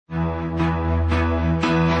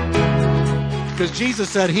Because Jesus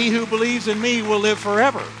said, he who believes in me will live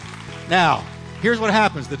forever. Now, here's what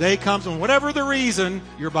happens. The day comes when whatever the reason,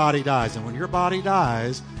 your body dies. And when your body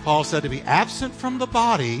dies, Paul said to be absent from the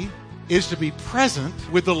body is to be present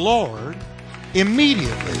with the Lord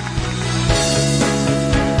immediately.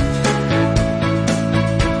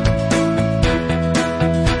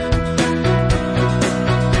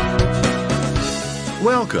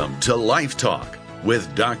 Welcome to Life Talk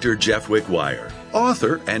with Dr. Jeff Wickwire,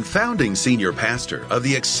 author and founding senior pastor of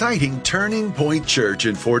the exciting Turning Point Church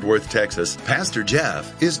in Fort Worth, Texas. Pastor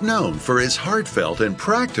Jeff is known for his heartfelt and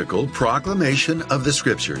practical proclamation of the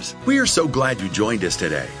Scriptures. We are so glad you joined us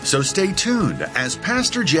today. So stay tuned as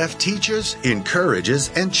Pastor Jeff teaches,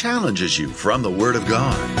 encourages, and challenges you from the Word of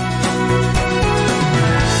God.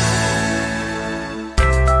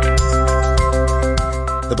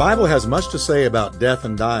 The Bible has much to say about death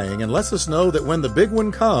and dying and lets us know that when the big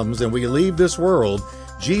one comes and we leave this world,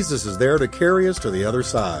 Jesus is there to carry us to the other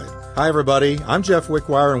side. Hi everybody, I'm Jeff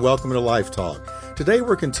Wickwire and welcome to Life Talk. Today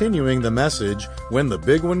we're continuing the message, When the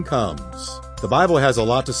Big One Comes. The Bible has a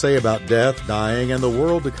lot to say about death, dying, and the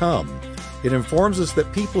world to come. It informs us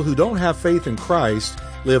that people who don't have faith in Christ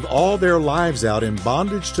live all their lives out in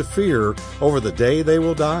bondage to fear over the day they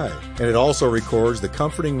will die. And it also records the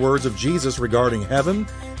comforting words of Jesus regarding heaven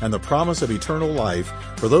and the promise of eternal life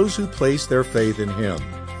for those who place their faith in Him.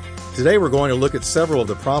 Today we're going to look at several of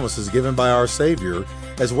the promises given by our Savior,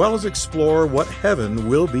 as well as explore what heaven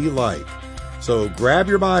will be like. So grab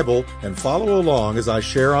your Bible and follow along as I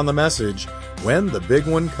share on the message, When the Big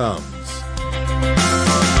One Comes.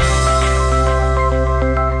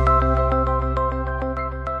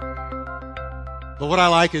 But what I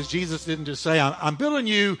like is Jesus didn't just say, I'm building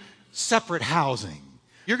you separate housing.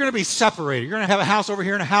 You're going to be separated. You're going to have a house over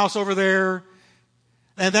here and a house over there,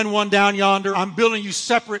 and then one down yonder. I'm building you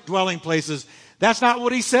separate dwelling places. That's not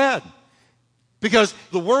what he said. Because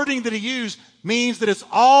the wording that he used means that it's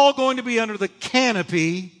all going to be under the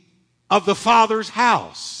canopy of the Father's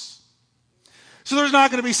house. So there's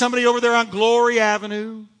not going to be somebody over there on Glory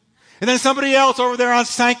Avenue, and then somebody else over there on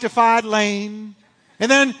Sanctified Lane,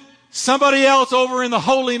 and then somebody else over in the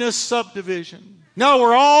Holiness Subdivision. No,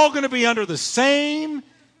 we're all going to be under the same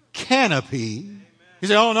canopy. You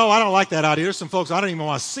say, oh no, I don't like that idea. There's some folks I don't even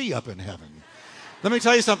want to see up in heaven. Let me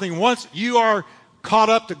tell you something. Once you are caught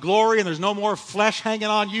up to glory and there's no more flesh hanging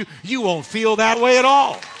on you, you won't feel that way at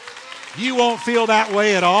all. You won't feel that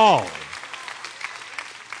way at all.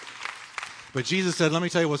 But Jesus said, let me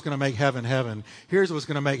tell you what's going to make heaven heaven. Here's what's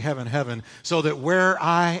going to make heaven heaven, so that where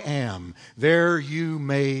I am, there you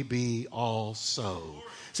may be also.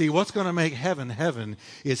 See, what's going to make heaven heaven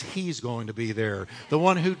is He's going to be there. The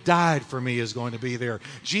one who died for me is going to be there.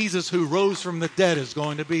 Jesus who rose from the dead is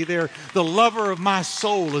going to be there. The lover of my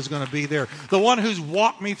soul is going to be there. The one who's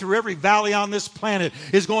walked me through every valley on this planet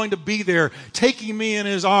is going to be there, taking me in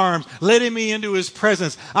His arms, letting me into His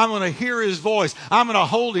presence. I'm going to hear His voice. I'm going to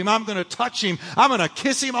hold Him. I'm going to touch Him. I'm going to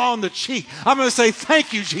kiss Him on the cheek. I'm going to say,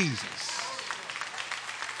 thank you, Jesus.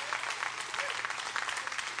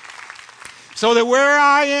 So that where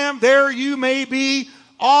I am, there you may be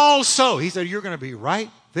also. He said, you're going to be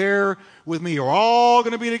right there with me. You're all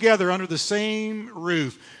going to be together under the same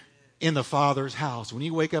roof in the Father's house. When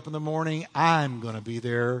you wake up in the morning, I'm going to be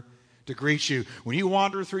there to greet you. When you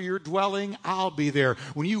wander through your dwelling, I'll be there.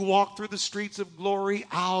 When you walk through the streets of glory,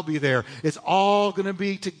 I'll be there. It's all going to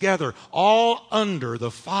be together, all under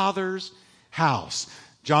the Father's house.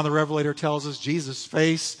 John the Revelator tells us Jesus'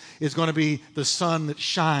 face is going to be the sun that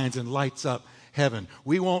shines and lights up heaven.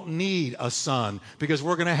 We won't need a sun because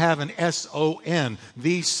we're going to have an S-O-N,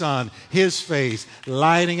 the Son, His face,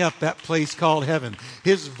 lighting up that place called heaven.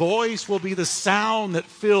 His voice will be the sound that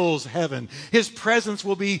fills heaven. His presence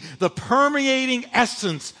will be the permeating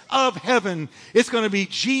essence of heaven. It's going to be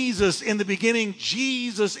Jesus in the beginning,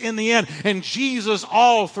 Jesus in the end, and Jesus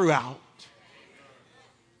all throughout.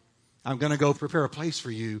 I'm going to go prepare a place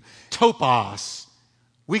for you. Topos.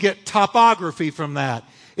 We get topography from that.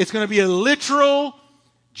 It's going to be a literal,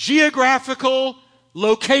 geographical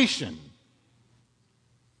location.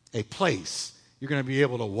 A place. You're going to be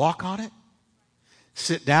able to walk on it,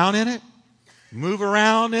 sit down in it, move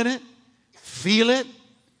around in it, feel it,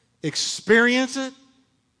 experience it.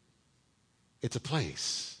 It's a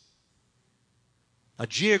place. A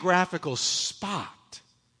geographical spot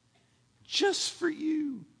just for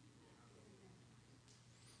you.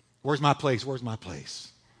 Where's my place? Where's my place?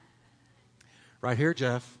 Right here,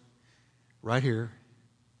 Jeff. Right here.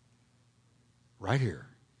 Right here.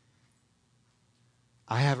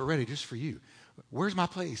 I have it ready just for you. Where's my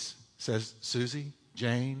place? Says Susie,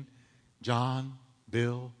 Jane, John,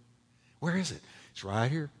 Bill. Where is it? It's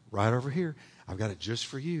right here, right over here. I've got it just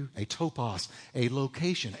for you. A topos, a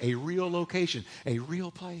location, a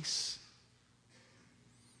real place.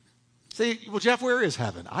 See, well, Jeff, where is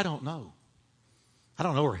heaven? I don't know. I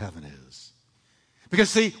don't know where heaven is. Because,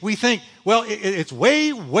 see, we think, well, it's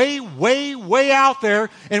way, way, way, way out there,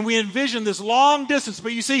 and we envision this long distance.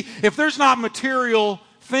 But you see, if there's not material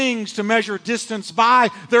things to measure distance by,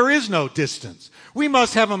 there is no distance. We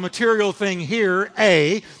must have a material thing here,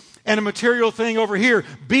 A, and a material thing over here,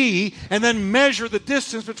 B, and then measure the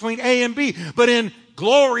distance between A and B. But in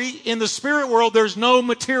glory, in the spirit world, there's no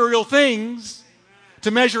material things to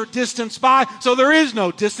measure distance by. So there is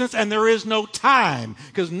no distance and there is no time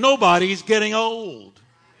because nobody's getting old.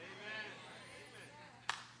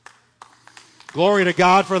 Glory to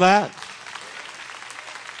God for that.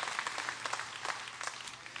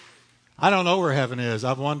 I don't know where heaven is.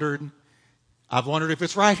 I've wondered if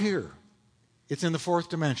it's right here. It's in the fourth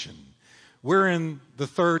dimension. We're in the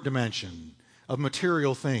third dimension of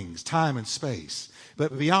material things, time and space.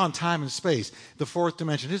 But beyond time and space, the fourth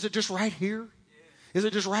dimension, is it just right here? Is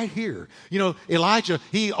it just right here? You know, Elijah,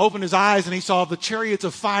 he opened his eyes and he saw the chariots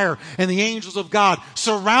of fire and the angels of God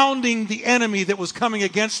surrounding the enemy that was coming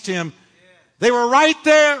against him. They were right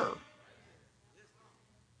there.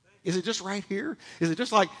 Is it just right here? Is it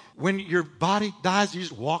just like when your body dies, you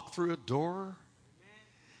just walk through a door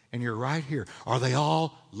and you're right here? Are they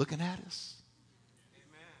all looking at us?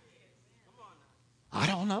 I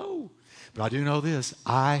don't know. But I do know this.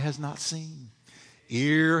 Eye has not seen.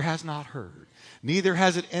 Ear has not heard. Neither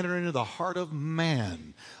has it entered into the heart of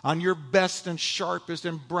man. On your best and sharpest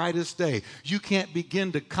and brightest day, you can't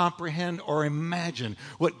begin to comprehend or imagine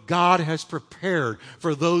what God has prepared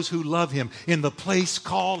for those who love Him in the place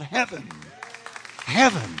called heaven.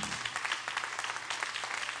 Heaven.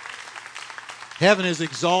 Heaven is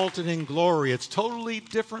exalted in glory. It's totally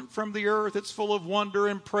different from the earth. It's full of wonder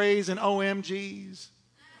and praise and OMGs.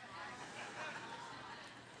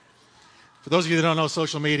 For those of you that don't know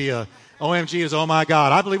social media, OMG is oh my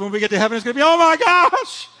God. I believe when we get to heaven, it's going to be oh my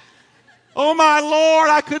gosh. Oh my Lord,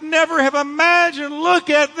 I could never have imagined. Look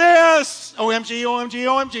at this. OMG, OMG,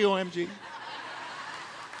 OMG, OMG.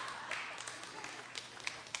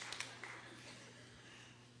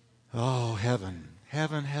 Oh, heaven.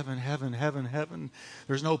 Heaven, heaven, heaven, heaven, heaven.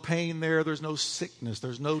 There's no pain there. There's no sickness.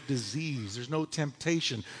 There's no disease. There's no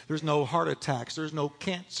temptation. There's no heart attacks. There's no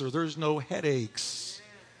cancer. There's no headaches.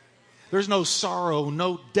 There's no sorrow,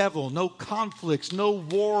 no devil, no conflicts, no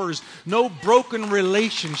wars, no broken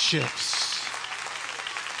relationships.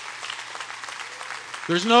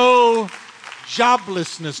 There's no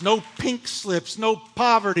joblessness, no pink slips, no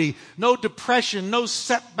poverty, no depression, no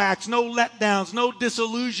setbacks, no letdowns, no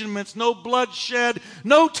disillusionments, no bloodshed,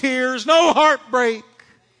 no tears, no heartbreak.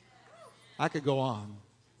 I could go on.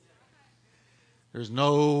 There's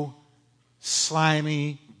no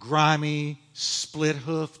slimy, grimy,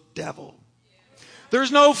 split-hoof devil.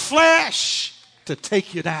 There's no flesh to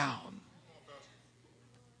take you down.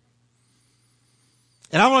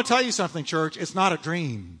 And I want to tell you something, church. It's not a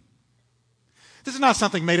dream. This is not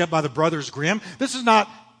something made up by the Brothers Grimm. This is not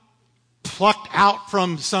plucked out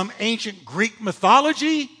from some ancient Greek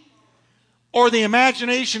mythology or the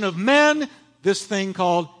imagination of men. This thing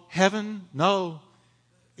called heaven, no.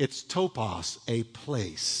 It's topos, a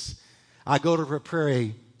place. I go to prepare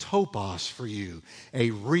a topos for you, a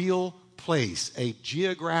real place, a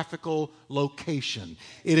geographical location.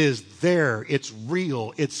 It is there, it's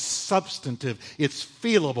real, it's substantive, it's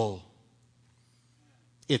feelable,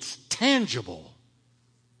 it's tangible.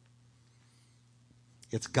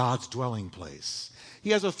 It's God's dwelling place. He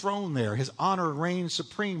has a throne there. His honor reigns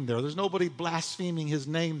supreme there. There's nobody blaspheming His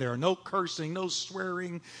name there. No cursing, no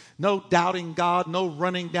swearing, no doubting God, no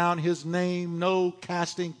running down His name, no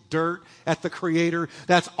casting dirt at the Creator.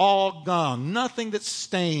 That's all gone. Nothing that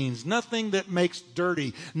stains, nothing that makes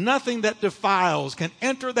dirty, nothing that defiles can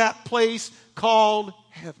enter that place called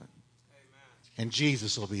heaven. Amen. And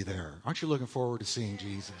Jesus will be there. Aren't you looking forward to seeing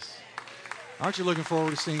Jesus? Aren't you looking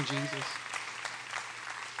forward to seeing Jesus?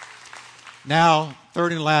 Now,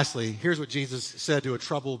 third and lastly, here's what Jesus said to a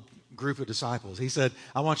troubled group of disciples. He said,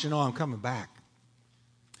 I want you to know I'm coming back.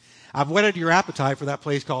 I've whetted your appetite for that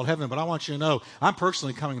place called heaven, but I want you to know I'm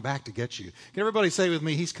personally coming back to get you. Can everybody say with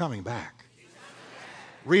me, He's coming back?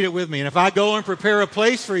 Read it with me. And if I go and prepare a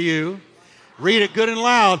place for you, read it good and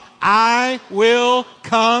loud. I will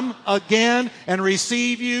come again and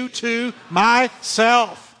receive you to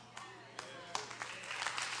myself.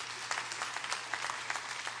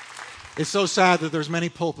 It's so sad that there's many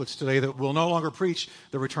pulpits today that will no longer preach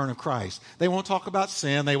the return of Christ. They won't talk about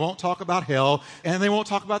sin, they won't talk about hell, and they won't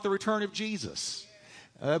talk about the return of Jesus.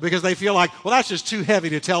 because they feel like, well, that's just too heavy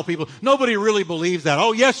to tell people. Nobody really believes that.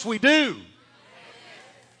 Oh, yes, we do.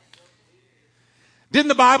 Didn't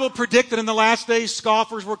the Bible predict that in the last days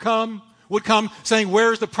scoffers would come saying,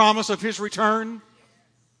 where's the promise of his return?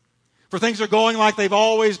 For things are going like they've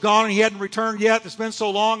always gone and he hadn't returned yet. It's been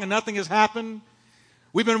so long and nothing has happened.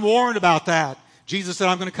 We've been warned about that. Jesus said,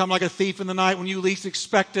 I'm going to come like a thief in the night. When you least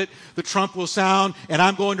expect it, the trump will sound, and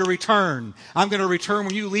I'm going to return. I'm going to return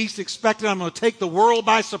when you least expect it. I'm going to take the world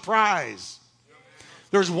by surprise.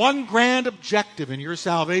 There's one grand objective in your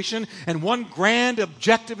salvation and one grand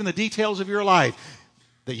objective in the details of your life,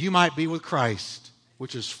 that you might be with Christ,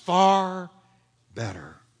 which is far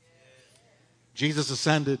better. Jesus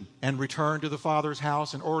ascended and returned to the Father's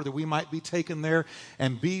house in order that we might be taken there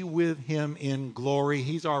and be with him in glory.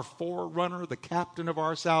 He's our forerunner, the captain of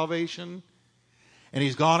our salvation. And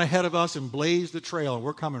he's gone ahead of us and blazed the trail, and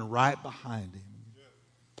we're coming right behind him.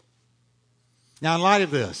 Now, in light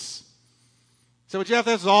of this, so well, Jeff,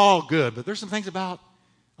 that's all good, but there's some things about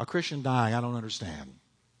a Christian dying I don't understand.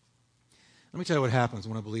 Let me tell you what happens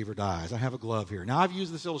when a believer dies. I have a glove here. Now, I've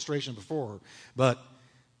used this illustration before, but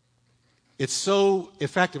it's so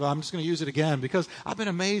effective. I'm just going to use it again because I've been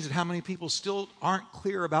amazed at how many people still aren't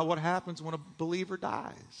clear about what happens when a believer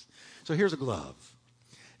dies. So here's a glove.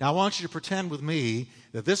 Now I want you to pretend with me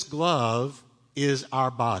that this glove is our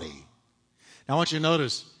body. Now I want you to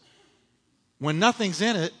notice, when nothing's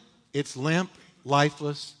in it, it's limp,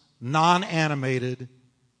 lifeless, non-animated,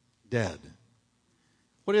 dead.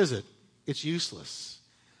 What is it? It's useless.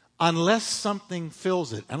 Unless something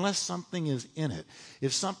fills it, unless something is in it.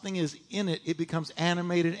 If something is in it, it becomes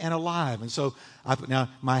animated and alive. And so, now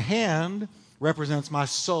my hand represents my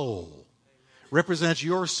soul, represents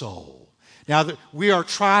your soul. Now, we are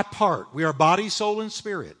tripart. We are body, soul, and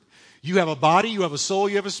spirit. You have a body, you have a soul,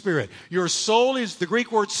 you have a spirit. Your soul is the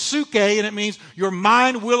Greek word psyche, and it means your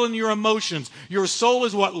mind, will, and your emotions. Your soul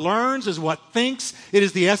is what learns, is what thinks. It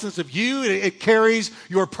is the essence of you. It carries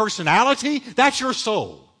your personality. That's your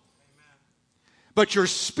soul. But your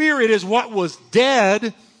spirit is what was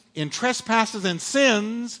dead in trespasses and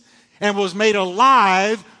sins and was made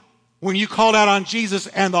alive when you called out on Jesus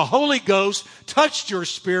and the Holy Ghost touched your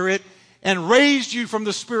spirit and raised you from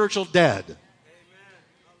the spiritual dead. Amen.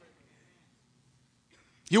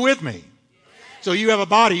 You with me? So you have a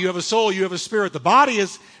body, you have a soul, you have a spirit. The body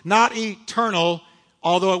is not eternal,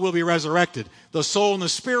 although it will be resurrected. The soul and the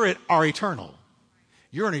spirit are eternal.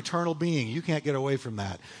 You're an eternal being. You can't get away from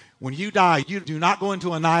that. When you die, you do not go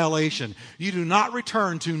into annihilation. You do not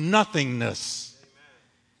return to nothingness. Amen.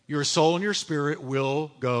 Your soul and your spirit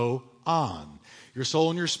will go on. Your soul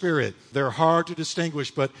and your spirit, they're hard to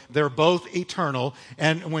distinguish, but they're both eternal.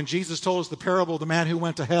 And when Jesus told us the parable of the man who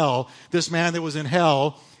went to hell, this man that was in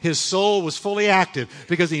hell, his soul was fully active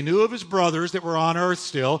because he knew of his brothers that were on earth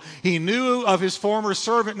still. He knew of his former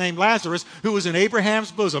servant named Lazarus, who was in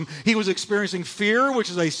Abraham's bosom. He was experiencing fear, which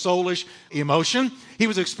is a soulish emotion. He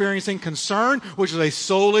was experiencing concern, which is a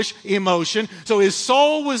soulish emotion. So his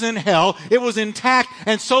soul was in hell. It was intact,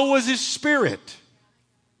 and so was his spirit.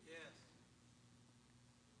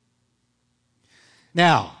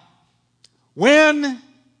 Now, when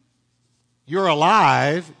you're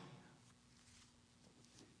alive,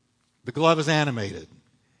 the glove is animated.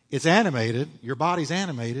 It's animated, your body's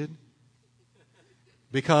animated,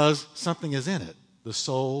 because something is in it, the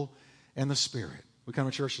soul and the spirit. We come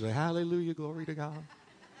to church today, hallelujah, glory to God.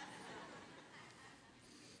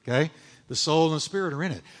 Okay? The soul and the spirit are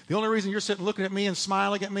in it. The only reason you're sitting looking at me and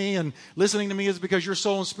smiling at me and listening to me is because your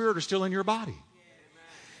soul and spirit are still in your body.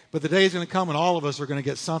 But the day is going to come when all of us are going to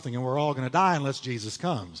get something, and we're all going to die unless Jesus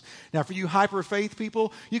comes. Now, for you hyper-faith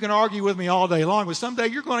people, you can argue with me all day long, but someday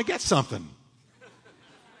you're going to get something.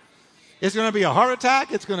 It's going to be a heart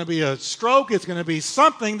attack. It's going to be a stroke. It's going to be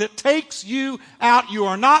something that takes you out. You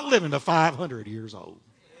are not living to 500 years old.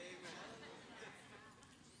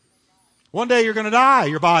 One day you're going to die,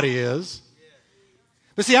 your body is.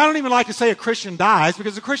 But see, I don't even like to say a Christian dies,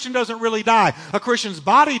 because a Christian doesn't really die. A Christian's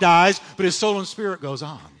body dies, but his soul and spirit goes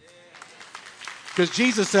on. Because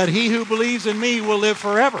Jesus said, he who believes in me will live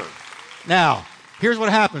forever. Now, here's what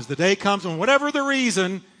happens. The day comes when, whatever the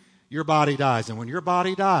reason, your body dies. And when your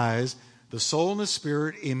body dies, the soul and the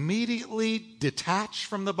spirit immediately detach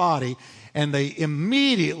from the body, and they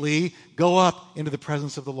immediately go up into the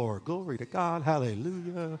presence of the Lord. Glory to God.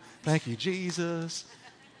 Hallelujah. Thank you, Jesus.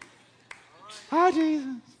 Hi,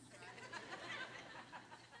 Jesus.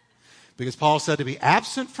 Because Paul said to be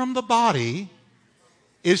absent from the body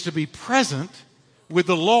is to be present with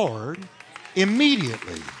the Lord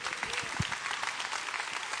immediately.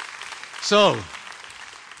 So,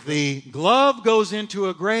 the glove goes into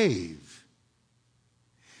a grave.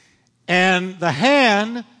 And the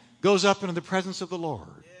hand goes up into the presence of the Lord.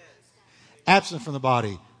 Absent from the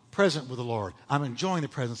body, present with the Lord. I'm enjoying the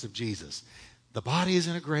presence of Jesus. The body is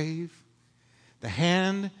in a grave. The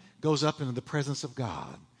hand goes up into the presence of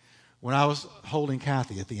God. When I was holding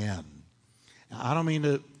Kathy at the end, now, I don't mean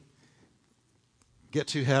to get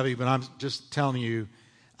too heavy, but I'm just telling you,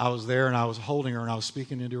 I was there and I was holding her and I was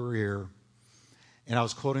speaking into her ear. And I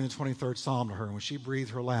was quoting the 23rd Psalm to her. And when she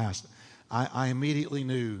breathed her last, I immediately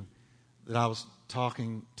knew that I was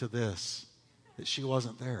talking to this, that she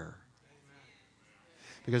wasn't there.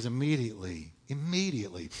 Because immediately,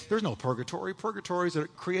 there's no purgatory. Purgatory is a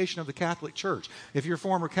creation of the Catholic Church. If you're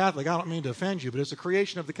former Catholic, I don't mean to offend you, but it's a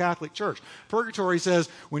creation of the Catholic Church. Purgatory says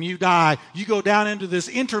when you die, you go down into this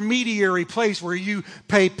intermediary place where you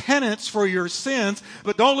pay penance for your sins,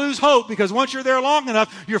 but don't lose hope, because once you're there long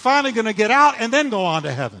enough, you're finally going to get out and then go on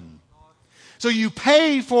to heaven. So you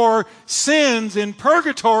pay for sins in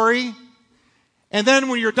purgatory, and then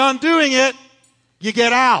when you're done doing it, you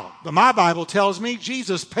get out. But my Bible tells me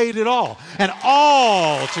Jesus paid it all. And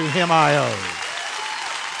all to him I owe.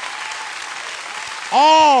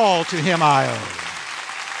 All to him I owe.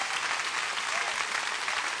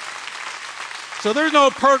 So there's no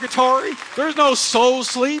purgatory. There's no soul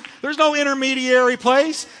sleep. There's no intermediary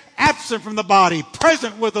place. Absent from the body,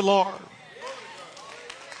 present with the Lord.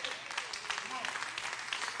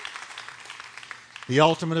 The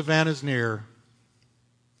ultimate event is near.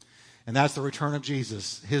 And that's the return of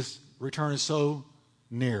Jesus. His return is so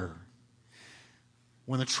near.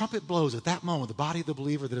 When the trumpet blows, at that moment, the body of the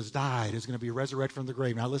believer that has died is going to be resurrected from the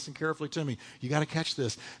grave. Now listen carefully to me. You got to catch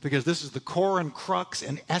this, because this is the core and crux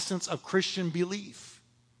and essence of Christian belief.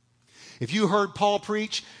 If you heard Paul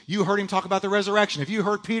preach, you heard him talk about the resurrection. If you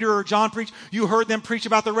heard Peter or John preach, you heard them preach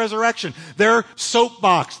about the resurrection. Their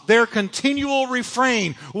soapbox, their continual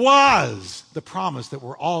refrain was the promise that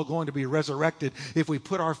we're all going to be resurrected if we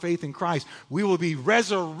put our faith in Christ. We will be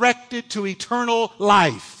resurrected to eternal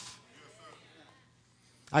life.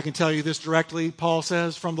 I can tell you this directly, Paul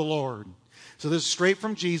says, from the Lord. So this is straight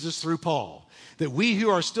from Jesus through Paul. That we who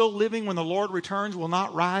are still living when the Lord returns will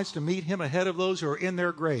not rise to meet him ahead of those who are in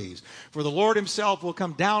their graves. For the Lord himself will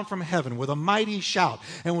come down from heaven with a mighty shout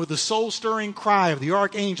and with the soul-stirring cry of the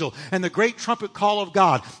archangel and the great trumpet call of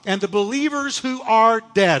God. And the believers who are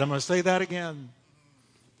dead, I'm going to say that again.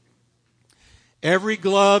 Every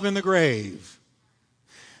glove in the grave.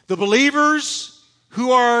 The believers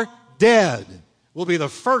who are dead will be the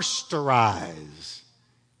first to rise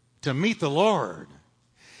to meet the Lord.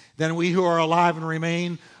 Then we who are alive and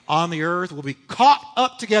remain on the earth will be caught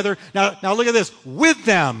up together. Now look at this. With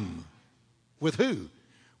them. With who?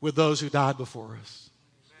 With those who died before us.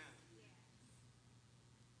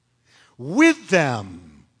 With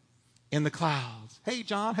them in the clouds. Hey,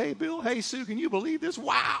 John. Hey, Bill. Hey, Sue. Can you believe this?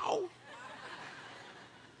 Wow.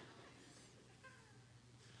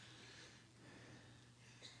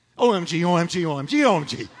 OMG, OMG, OMG,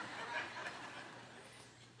 OMG.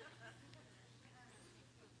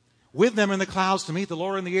 With them in the clouds to meet the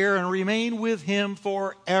Lord in the air and remain with him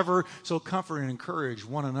forever. So comfort and encourage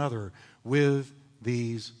one another with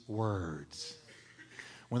these words.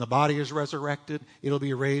 When the body is resurrected, it'll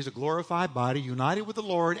be raised a glorified body, united with the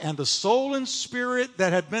Lord, and the soul and spirit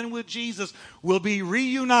that had been with Jesus will be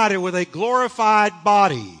reunited with a glorified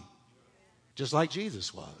body, just like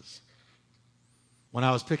Jesus was. When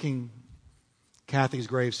I was picking Kathy's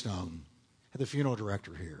gravestone, I had the funeral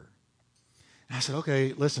director here. I said,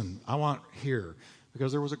 okay, listen, I want here,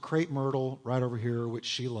 because there was a crepe myrtle right over here, which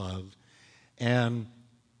she loved, and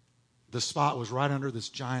the spot was right under this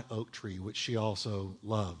giant oak tree, which she also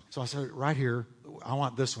loved. So I said, right here, I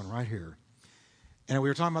want this one right here. And we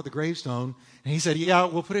were talking about the gravestone, and he said, yeah,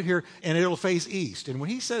 we'll put it here, and it'll face east. And when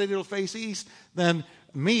he said it'll face east, then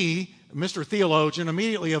me, Mr. Theologian,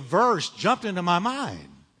 immediately a verse jumped into my mind.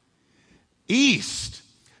 East.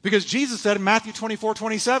 Because Jesus said in Matthew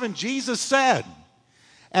 24:27, Jesus said,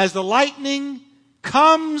 as the lightning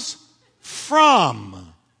comes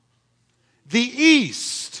from the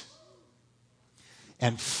east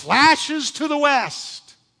and flashes to the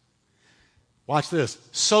west, watch this,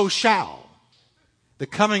 so shall the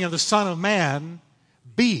coming of the Son of Man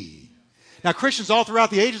be. Now, Christians all throughout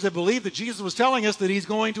the ages have believed that Jesus was telling us that he's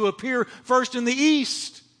going to appear first in the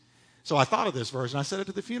east. So I thought of this verse, and I said it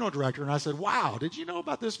to the funeral director, and I said, wow, did you know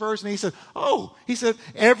about this verse? And he said,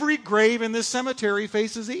 every grave in this cemetery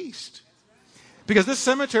faces east. Because this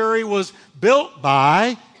cemetery was built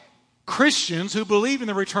by Christians who believe in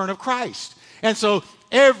the return of Christ. And so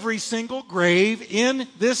every single grave in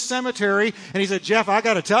this cemetery, and he said, Jeff, I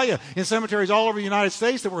got to tell you, in cemeteries all over the United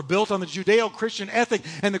States that were built on the Judeo-Christian ethic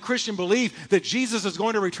and the Christian belief that Jesus is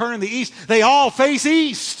going to return in the east, they all face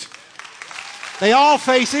east. They all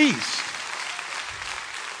face east.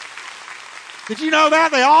 Did you know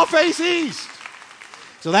that? They all face east.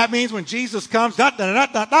 So that means when Jesus comes,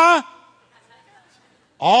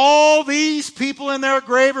 all these people in their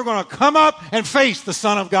grave are going to come up and face the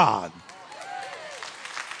Son of God.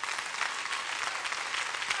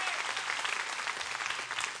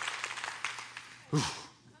 Whew.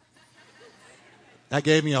 That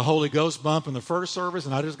gave me a Holy Ghost bump in the first service,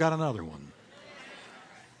 and I just got another one.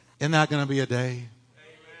 Isn't that going to be a day?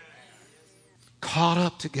 Caught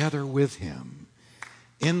up together with him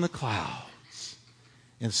in the clouds,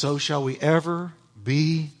 and so shall we ever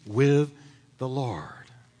be with the Lord.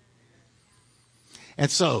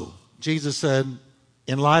 And so, Jesus said,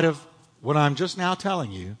 in light of what I'm just now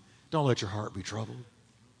telling you, don't let your heart be troubled.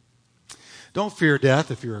 Don't fear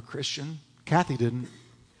death if you're a Christian. Kathy didn't.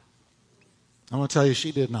 I'm going to tell you,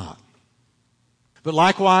 she did not. But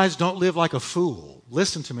likewise, don't live like a fool.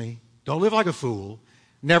 Listen to me. Don't live like a fool,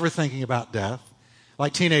 never thinking about death,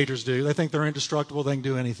 like teenagers do. They think they're indestructible. They can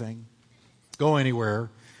do anything, go anywhere,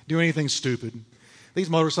 do anything stupid. These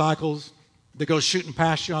motorcycles that go shooting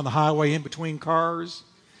past you on the highway in between cars,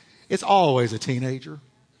 it's always a teenager.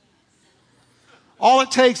 All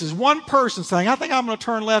it takes is one person saying, I think I'm going to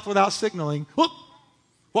turn left without signaling. Whoop!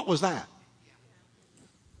 What was that?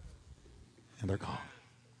 And they're gone.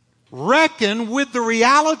 Reckon with the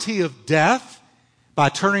reality of death by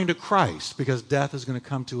turning to Christ, because death is going to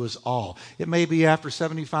come to us all. It may be after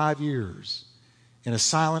 75 years. In a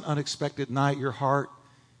silent, unexpected night, your heart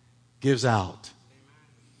gives out.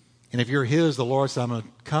 And if you're his, the Lord said, I'm going to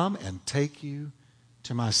come and take you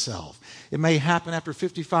to myself. It may happen after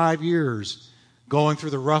 55 years, going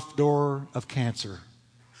through the rough door of cancer.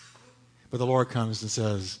 But the Lord comes and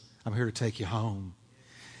says, I'm here to take you home.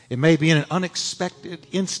 It may be in an unexpected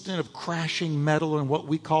instant of crashing metal in what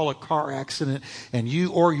we call a car accident, and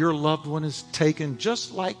you or your loved one is taken,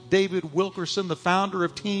 just like David Wilkerson, the founder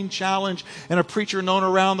of Teen Challenge and a preacher known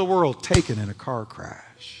around the world, taken in a car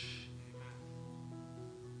crash.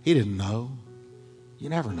 He didn't know. You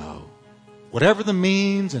never know. Whatever the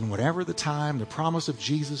means and whatever the time, the promise of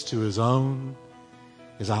Jesus to his own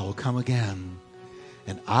is, I will come again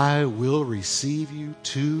and I will receive you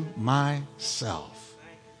to myself,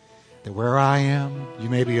 that where I am, you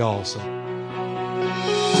may be also.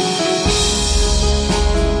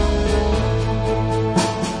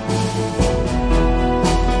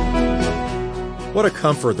 What a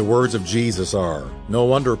comfort the words of Jesus are. No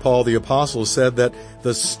wonder Paul the Apostle said that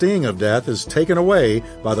the sting of death is taken away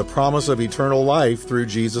by the promise of eternal life through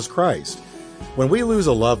Jesus Christ. When we lose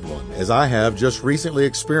a loved one, as I have just recently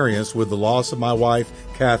experienced with the loss of my wife,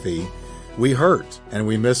 Kathy, we hurt and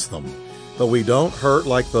we miss them. But we don't hurt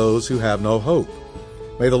like those who have no hope.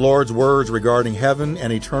 May the Lord's words regarding heaven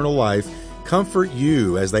and eternal life comfort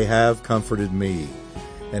you as they have comforted me.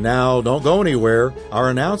 And now, don't go anywhere. Our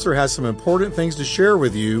announcer has some important things to share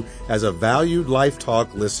with you as a valued Life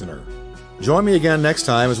Talk listener. Join me again next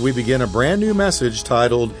time as we begin a brand new message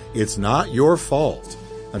titled, It's Not Your Fault.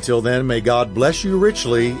 Until then, may God bless you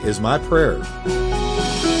richly is my prayer.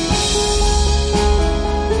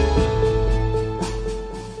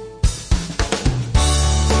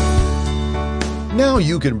 Now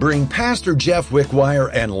you can bring Pastor Jeff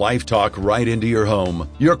Wickwire and Life Talk right into your home,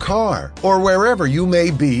 your car, or wherever you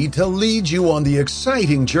may be to lead you on the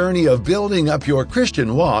exciting journey of building up your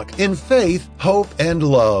Christian walk in faith, hope, and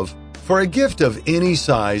love. For a gift of any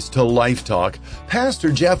size to Life Talk,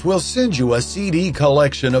 Pastor Jeff will send you a CD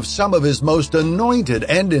collection of some of his most anointed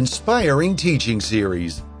and inspiring teaching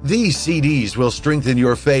series. These CDs will strengthen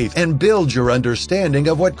your faith and build your understanding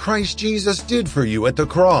of what Christ Jesus did for you at the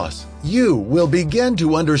cross. You will begin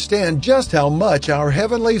to understand just how much our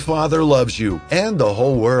Heavenly Father loves you and the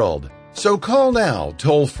whole world. So call now,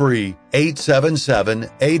 toll-free,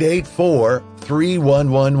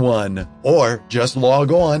 877-884-3111, or just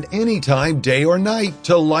log on anytime, day or night,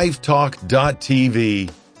 to lifetalk.tv.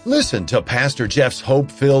 Listen to Pastor Jeff's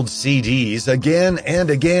hope-filled CDs again and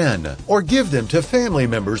again, or give them to family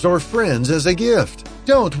members or friends as a gift.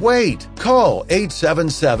 Don't wait. Call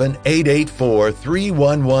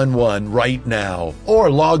 877-884-3111 right now, or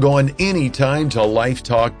log on anytime to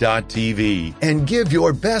lifetalk.tv and give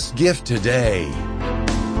your best gift today.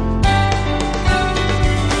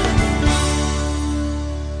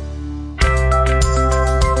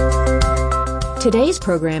 Today's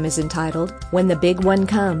program is entitled, When the Big One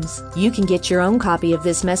Comes. You can get your own copy of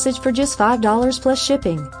this message for just $5 plus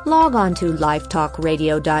shipping. Log on to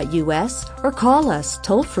lifetalkradio.us or call us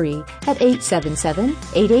toll-free at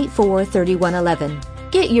 877-884-3111.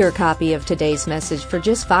 Get your copy of today's message for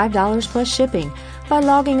just $5 plus shipping by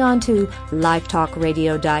logging on to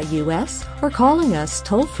lifetalkradio.us or calling us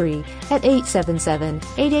toll-free at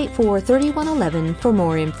 877-884-3111 for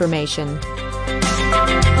more information.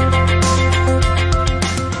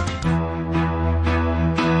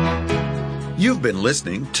 You've been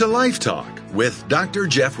listening to Life Talk with Dr.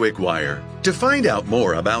 Jeff Wickwire. To find out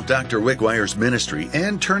more about Dr. Wickwire's ministry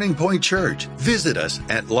and Turning Point Church, visit us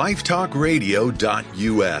at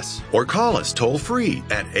lifetalkradio.us or call us toll-free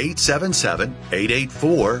at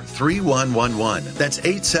 877-884-3111. That's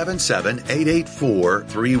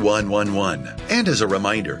 877-884-3111. And as a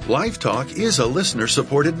reminder, Life Talk is a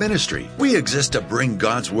listener-supported ministry. We exist to bring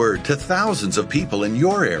God's Word to thousands of people in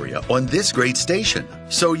your area on this great station.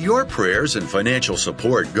 So your prayers and financial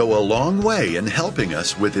support go a long way in helping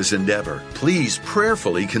us with this endeavor. Please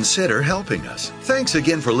prayerfully consider helping us. Thanks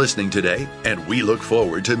again for listening today, and we look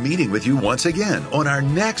forward to meeting with you once again on our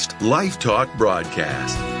next Life Talk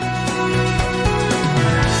broadcast.